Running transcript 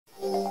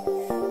There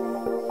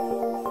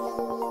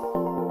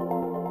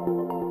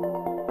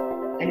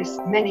is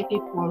many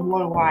people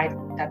worldwide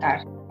that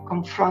are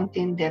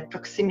confronting the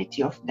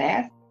proximity of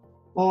death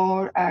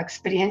or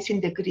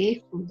experiencing the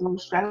grief of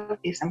those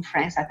relatives and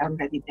friends that are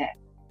already dead.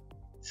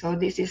 So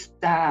this is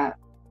a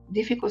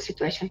difficult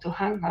situation to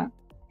handle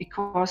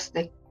because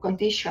the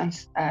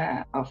conditions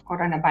of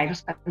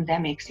coronavirus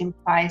pandemics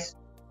implies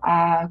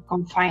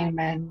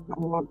confinement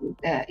or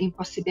the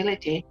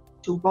impossibility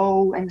to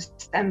go and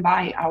stand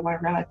by our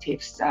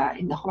relatives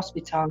in the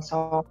hospitals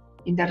or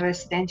in the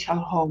residential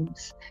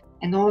homes.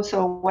 And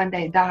also when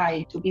they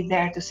die, to be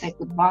there to say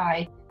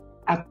goodbye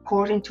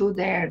according to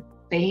their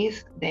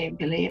faith, their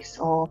beliefs,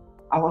 or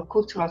our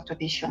cultural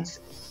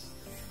traditions.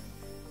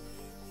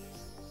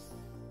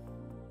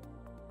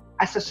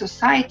 As a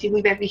society,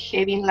 we were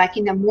behaving like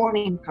in a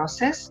mourning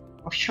process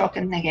of shock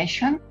and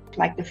negation,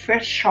 like the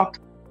first shock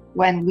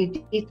when we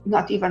did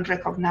not even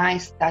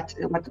recognize that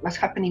what was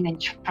happening in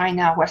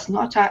China was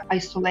not an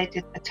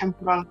isolated, a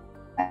temporal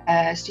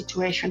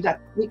situation that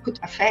we could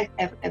affect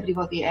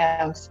everybody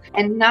else.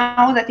 And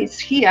now that it's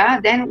here,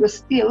 then we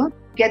still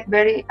get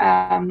very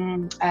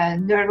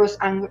nervous,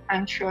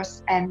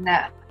 anxious, and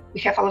we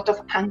have a lot of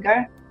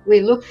anger.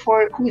 We look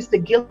for who is the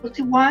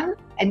guilty one,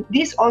 and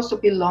this also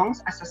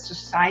belongs as a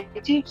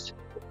society,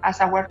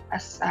 as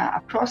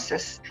a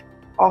process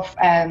of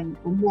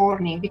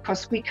mourning,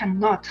 because we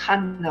cannot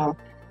handle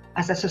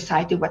as a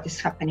society what is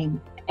happening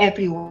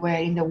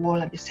everywhere in the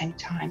world at the same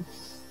time.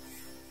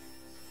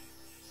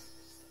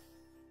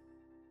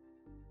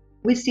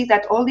 We see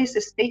that all these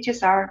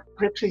stages are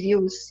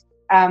reproduced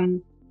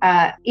in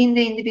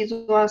the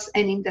individuals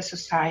and in the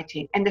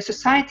society. And the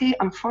society,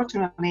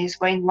 unfortunately, is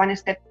going one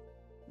step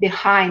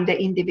behind the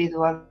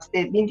individuals.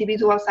 The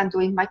individuals are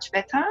doing much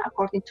better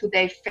according to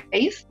their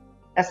faith,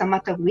 doesn't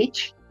matter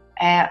which,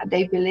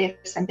 their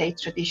beliefs and their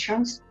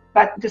traditions.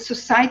 But the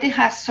society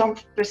has some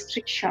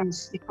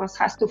restrictions because it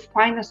has to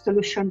find a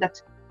solution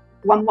that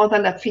one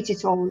model that fits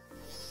it all.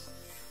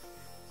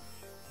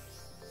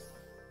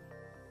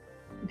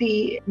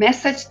 The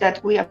message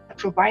that we are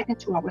providing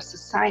to our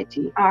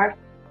society are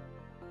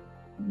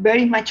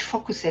very much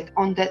focused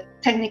on the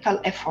technical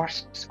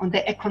efforts, on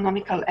the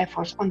economical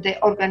efforts, on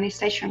the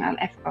organizational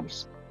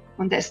efforts,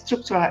 on the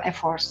structural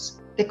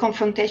efforts. The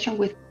confrontation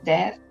with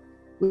death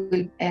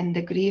and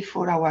the grief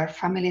for our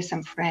families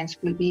and friends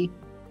will be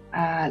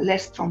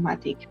less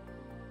traumatic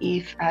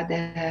if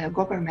the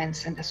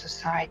governments and the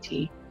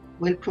society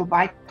will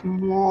provide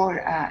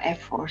more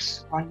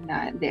efforts on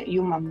the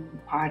human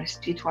part,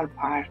 spiritual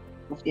part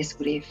of this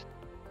grief,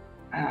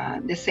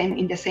 in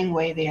the same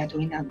way they are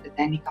doing at the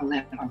technical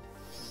level.